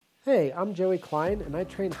Hey, I'm Joey Klein, and I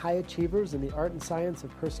train high achievers in the art and science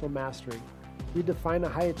of personal mastery. We define a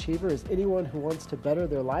high achiever as anyone who wants to better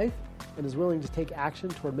their life and is willing to take action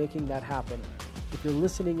toward making that happen. If you're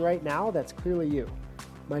listening right now, that's clearly you.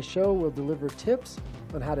 My show will deliver tips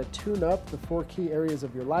on how to tune up the 4 key areas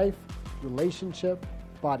of your life: relationship,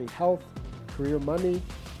 body health, career money,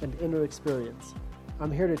 and inner experience.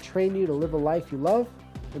 I'm here to train you to live a life you love,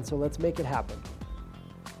 and so let's make it happen.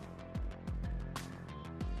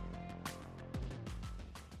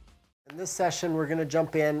 In this session, we're going to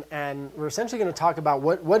jump in and we're essentially going to talk about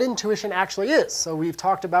what intuition actually is. So we've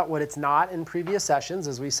talked about what it's not in previous sessions.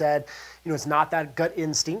 As we said, it's not that gut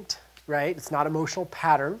instinct, right? It's not emotional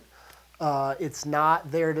pattern. It's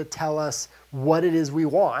not there to tell us what it is we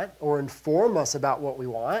want or inform us about what we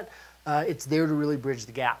want. It's there to really bridge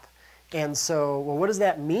the gap. And so, what does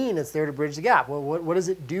that mean? It's there to bridge the gap. Well, what is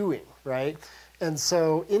it doing, right? And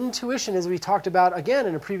so intuition, as we talked about again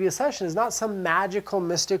in a previous session, is not some magical,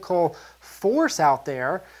 mystical force out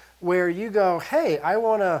there where you go, hey, I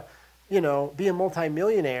want to, be a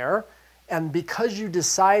multimillionaire. And because you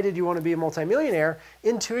decided you want to be a multimillionaire,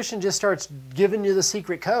 intuition just starts giving you the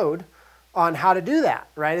secret code on how to do that,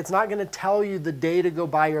 right? It's not going to tell you the day to go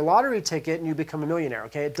buy your lottery ticket and you become a millionaire,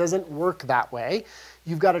 okay? It doesn't work that way.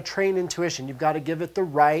 You've got to train intuition. You've got to give it the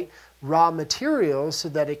right raw materials so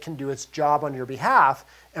that it can do its job on your behalf.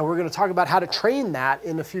 And we're going to talk about how to train that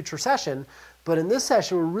in a future session. But in this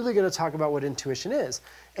session, we're really going to talk about what intuition is.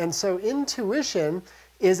 And so intuition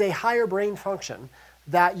is a higher brain function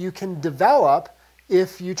that you can develop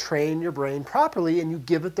if you train your brain properly and you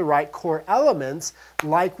give it the right core elements,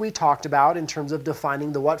 like we talked about in terms of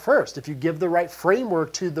defining the what first. If you give the right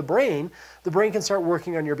framework to the brain can start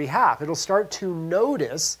working on your behalf. It'll start to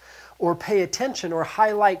notice or pay attention or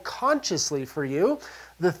highlight consciously for you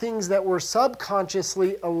the things that were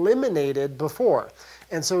subconsciously eliminated before.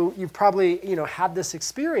 And so you've probably had this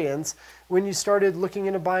experience when you started looking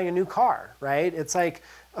into buying a new car, right? It's like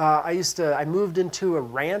I moved into a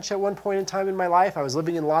ranch at one point in time in my life. I was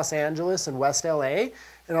living in Los Angeles and West LA,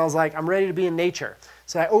 and I was like, I'm ready to be in nature.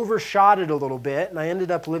 So I overshot it a little bit, and I ended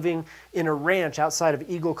up living in a ranch outside of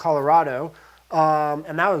Eagle, Colorado,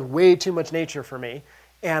 and that was way too much nature for me.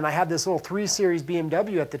 And I had this little 3 Series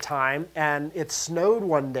BMW at the time, and it snowed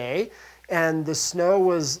one day, and the snow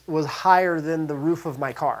was higher than the roof of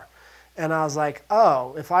my car. And I was like,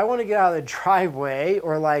 oh, if I want to get out of the driveway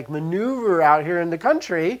or maneuver out here in the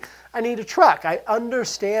country, I need a truck. I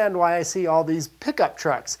understand why I see all these pickup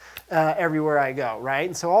trucks everywhere I go, right?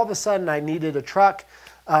 And so all of a sudden I needed a truck.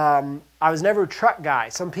 I was never a truck guy.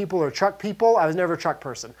 Some people are truck people. I was never a truck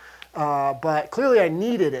person. But clearly I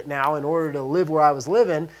needed it now in order to live where I was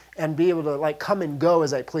living and be able to come and go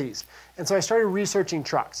as I pleased. And so I started researching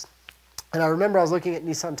trucks. And I remember I was looking at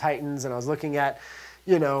Nissan Titans, and I was looking at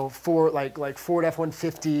Ford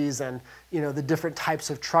F-150s and the different types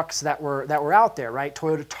of trucks that were out there, right?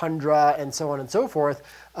 Toyota Tundra and so on and so forth,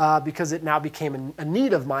 because it now became a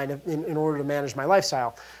need of mine in order to manage my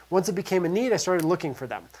lifestyle. Once it became a need, I started looking for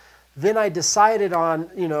them. Then I decided on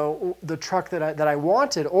the truck that I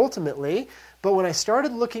wanted ultimately. But when I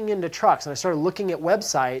started looking into trucks and I started looking at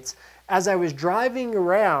websites, as I was driving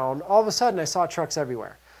around, all of a sudden I saw trucks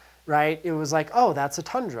everywhere. Right? It was like, oh, that's a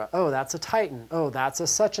Tundra. Oh, that's a Titan. Oh, that's a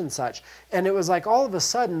such and such. And it was like all of a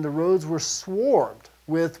sudden the roads were swarmed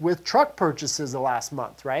with truck purchases the last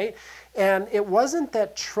month, right? And it wasn't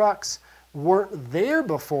that trucks weren't there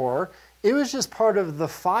before. It was just part of the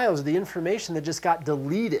files, the information that just got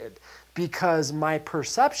deleted because my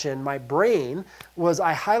perception, my brain, was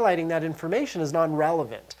highlighting that information as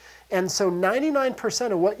non-relevant. And so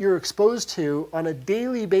 99% of what you're exposed to on a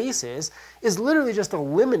daily basis is literally just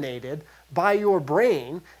eliminated by your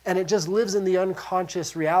brain, and it just lives in the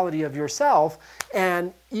unconscious reality of yourself.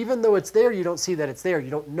 And even though it's there, you don't see that it's there.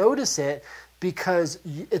 You don't notice it because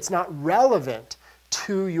it's not relevant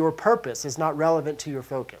to your purpose. It's not relevant to your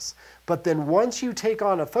focus. But then once you take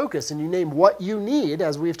on a focus and you name what you need,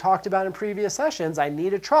 as we've talked about in previous sessions, I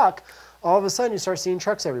need a truck, all of a sudden you start seeing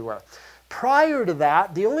trucks everywhere. Prior to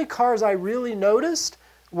that, the only cars I really noticed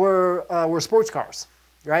were sports cars,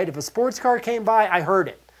 right? If a sports car came by, I heard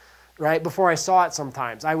it, right? Before I saw it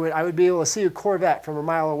sometimes. I would be able to see a Corvette from a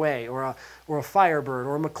mile away, or a Firebird,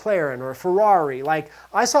 or a McLaren, or a Ferrari.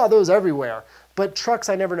 I saw those everywhere, but trucks,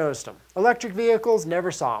 I never noticed them. Electric vehicles,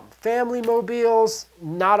 never saw them. Family mobiles,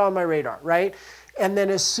 not on my radar, right? And then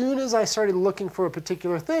as soon as I started looking for a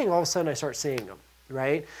particular thing, all of a sudden I start seeing them.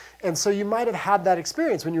 Right? And so you might have had that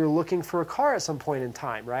experience when you were looking for a car at some point in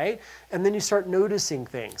time, right? And then you start noticing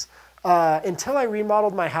things. Until I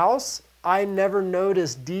remodeled my house, I never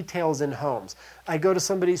noticed details in homes. I'd go to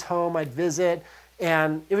somebody's home, I'd visit,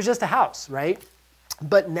 and it was just a house, right?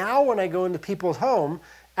 But now when I go into people's home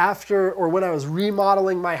after, or when I was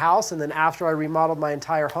remodeling my house and then after I remodeled my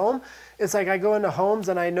entire home, it's like I go into homes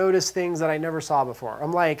and I notice things that I never saw before.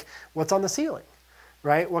 I'm like, what's on the ceiling,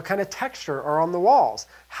 right? What kind of texture are on the walls?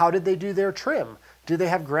 How did they do their trim? Do they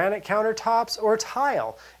have granite countertops or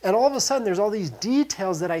tile? And all of a sudden there's all these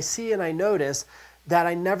details that I see and I notice that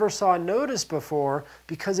I never saw noticed before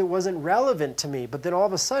because it wasn't relevant to me. But then all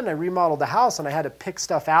of a sudden I remodeled the house and I had to pick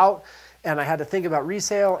stuff out and I had to think about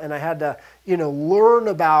resale and I had to, learn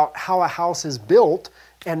about how a house is built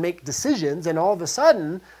and make decisions. And all of a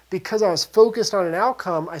sudden, because I was focused on an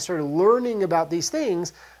outcome, I started learning about these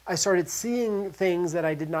things. I started seeing things that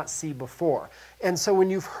I did not see before. And so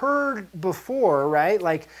when you've heard before, right,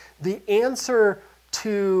 like the answer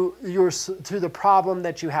to the problem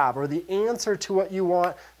that you have, or the answer to what you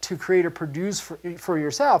want to create or produce for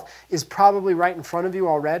yourself is probably right in front of you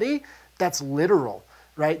already, that's literal.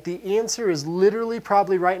 Right? The answer is literally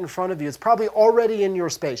probably right in front of you. It's probably already in your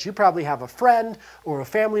space. You probably have a friend or a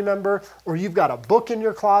family member, or you've got a book in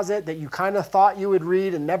your closet that you kind of thought you would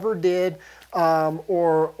read and never did,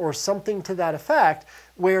 or something to that effect,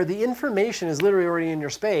 where the information is literally already in your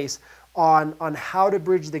space on how to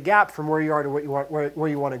bridge the gap from where you are to where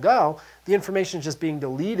you want to go. The information is just being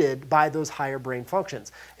deleted by those higher brain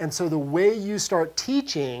functions. And so the way you start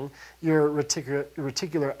teaching your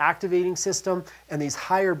reticular activating system and these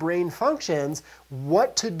higher brain functions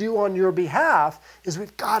what to do on your behalf is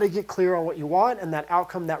we've got to get clear on what you want and that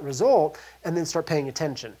outcome, that result, and then start paying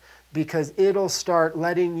attention, because it'll start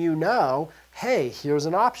letting you know, hey, here's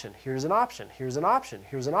an option, here's an option, here's an option,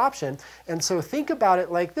 here's an option. And so think about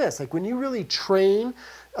it like this, like when you really train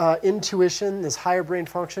intuition, this higher brain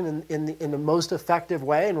function in the most effective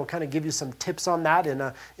way, and we'll kind of give you some tips on that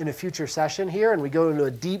in a future session here, and we go into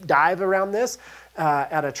a deep dive around this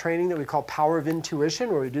at a training that we call Power of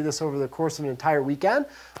Intuition, where we do this over the course of an entire weekend.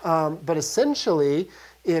 But essentially,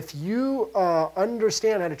 if you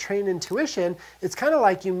understand how to train intuition, it's kind of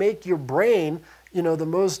like you make your brain, the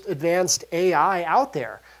most advanced AI out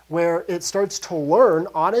there, where it starts to learn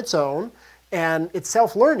on its own, and it's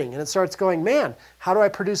self-learning, and it starts going, man, how do I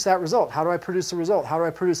produce that result? How do I produce a result? How do I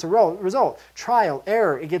produce a result? Trial,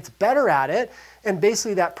 error, it gets better at it, and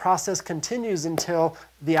basically that process continues until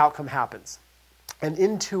the outcome happens. And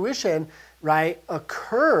intuition, right,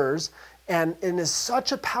 occurs and is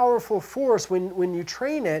such a powerful force when you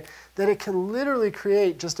train it that it can literally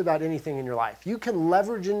create just about anything in your life. You can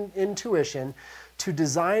leverage intuition to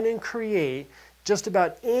design and create just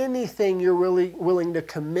about anything you're really willing to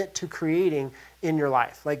commit to creating in your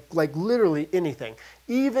life, like literally anything.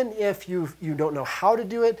 Even if you don't know how to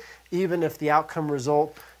do it, even if the outcome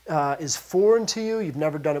result is foreign to you, you've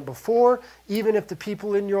never done it before, even if the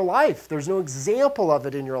people in your life, there's no example of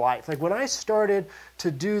it in your life. Like when I started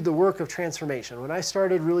to do the work of transformation, when I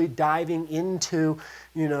started really diving into,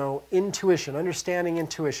 intuition, understanding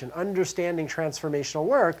transformational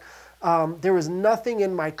work, there was nothing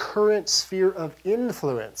in my current sphere of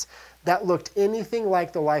influence that looked anything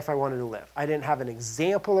like the life I wanted to live. I didn't have an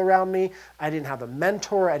example around me. I didn't have a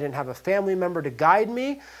mentor. I didn't have a family member to guide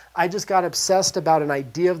me. I just got obsessed about an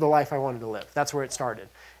idea of the life I wanted to live. That's where it started.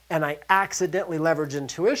 And I accidentally leveraged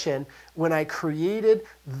intuition when I created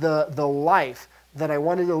the life that I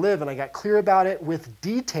wanted to live, and I got clear about it with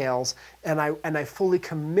details, and I fully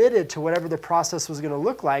committed to whatever the process was going to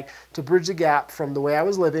look like to bridge the gap from the way I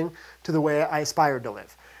was living to the way I aspired to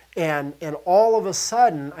live. And all of a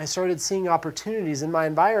sudden, I started seeing opportunities in my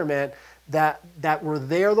environment that were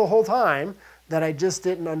there the whole time that I just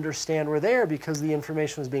didn't understand were there because the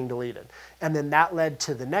information was being deleted. And then that led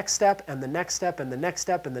to the next step, and the next step, and the next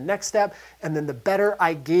step, and the next step. And then the better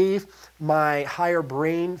I gave my higher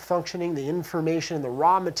brain functioning the information, the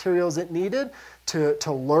raw materials it needed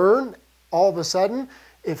to learn, all of a sudden,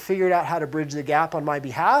 it figured out how to bridge the gap on my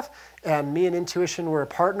behalf. And me and intuition were a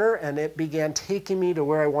partner, and it began taking me to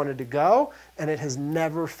where I wanted to go, and it has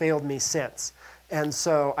never failed me since. And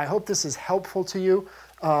so I hope this is helpful to you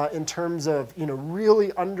in terms of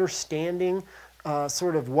really understanding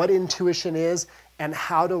sort of what intuition is and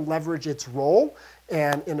how to leverage its role.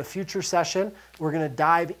 And in a future session, we're going to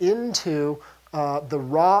dive into the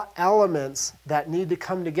raw elements that need to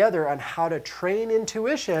come together on how to train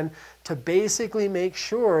intuition to basically make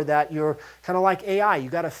sure that you're kind of like AI. You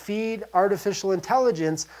got to feed artificial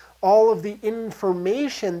intelligence all of the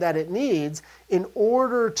information that it needs in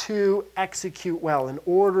order to execute well, in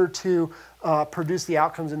order to produce the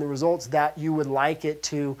outcomes and the results that you would like it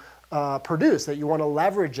to produce, that you want to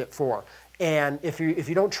leverage it for. And if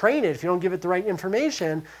you don't train it, if you don't give it the right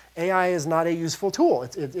information, AI is not a useful tool.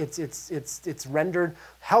 It's rendered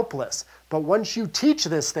helpless. But once you teach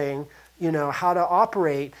this thing, how to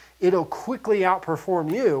operate, it'll quickly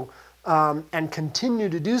outperform you and continue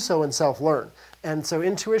to do so and self-learn. And so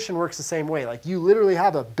intuition works the same way. Like, you literally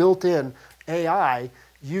have a built-in AI.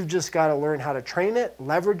 You've just got to learn how to train it,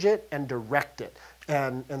 leverage it, and direct it.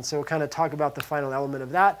 And so we'll kind of talk about the final element of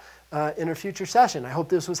that in a future session. I hope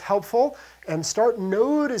this was helpful, and start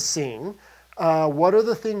noticing what are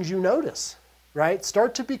the things you notice, right?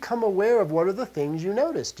 Start to become aware of what are the things you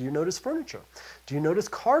notice. Do you notice furniture? Do you notice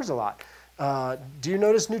cars a lot? Do you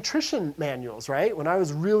notice nutrition manuals, right? When I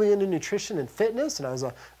was really into nutrition and fitness, and I was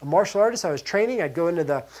a martial artist, I was training, I'd go into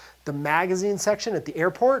the magazine section at the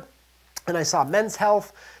airport, and I saw Men's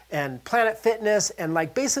Health and Planet Fitness and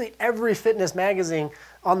like basically every fitness magazine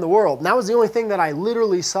on the world. And that was the only thing that I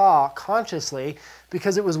literally saw consciously,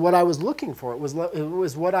 because it was what I was looking for. It was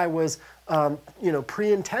what I was,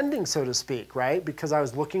 pre-intending, so to speak, right? Because I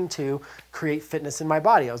was looking to create fitness in my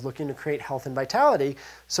body. I was looking to create health and vitality.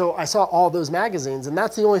 So I saw all those magazines, and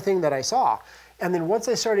that's the only thing that I saw. And then once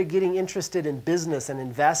I started getting interested in business and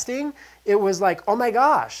investing, it was like, oh my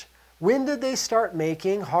gosh, when did they start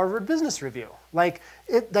making Harvard Business Review?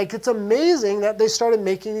 It's amazing that they started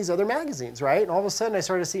making these other magazines, right? And all of a sudden I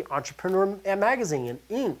started to see Entrepreneur Magazine and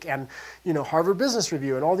Inc. and Harvard Business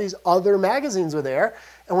Review, and all these other magazines were there.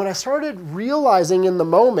 And when I started realizing in the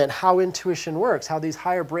moment how intuition works, how these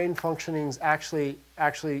higher brain functionings actually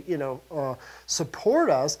support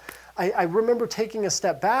us, I remember taking a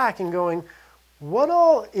step back and going, what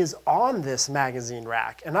all is on this magazine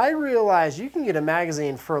rack? And I realized you can get a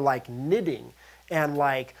magazine for like knitting and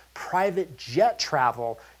like private jet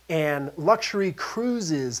travel and luxury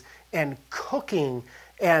cruises and cooking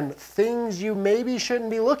and things you maybe shouldn't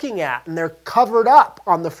be looking at. And they're covered up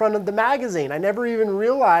on the front of the magazine. I never even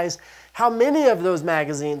realized how many of those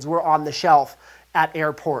magazines were on the shelf at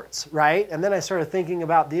airports, right? And then I started thinking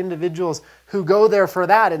about the individuals who go there for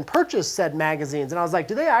that and purchase said magazines. And I was like,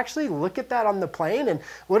 do they actually look at that on the plane? And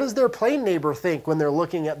what does their plane neighbor think when they're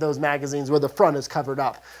looking at those magazines where the front is covered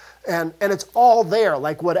up? And it's all there.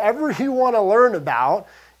 Like, whatever you want to learn about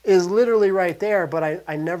is literally right there. But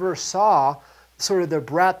I never saw sort of the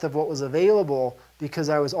breadth of what was available, because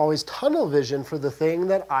I was always tunnel vision for the thing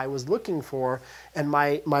that I was looking for. And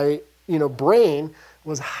my brain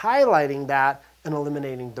was highlighting that and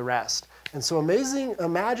eliminating the rest. And so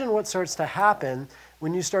imagine what starts to happen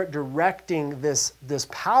when you start directing this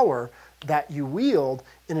power that you wield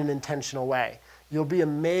in an intentional way. You'll be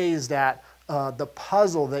amazed at the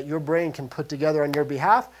puzzle that your brain can put together on your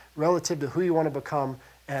behalf relative to who you want to become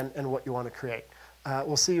and what you want to create.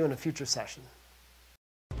 We'll see you in a future session.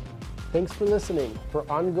 Thanks for listening. For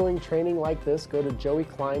ongoing training like this, go to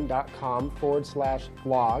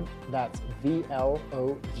joeyklein.com/blog. That's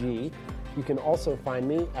VLOG. You can also find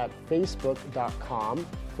me at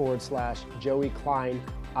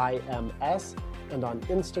facebook.com/JoeyKleinIMS and on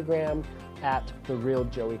Instagram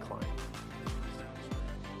 @TheRealJoeyKlein.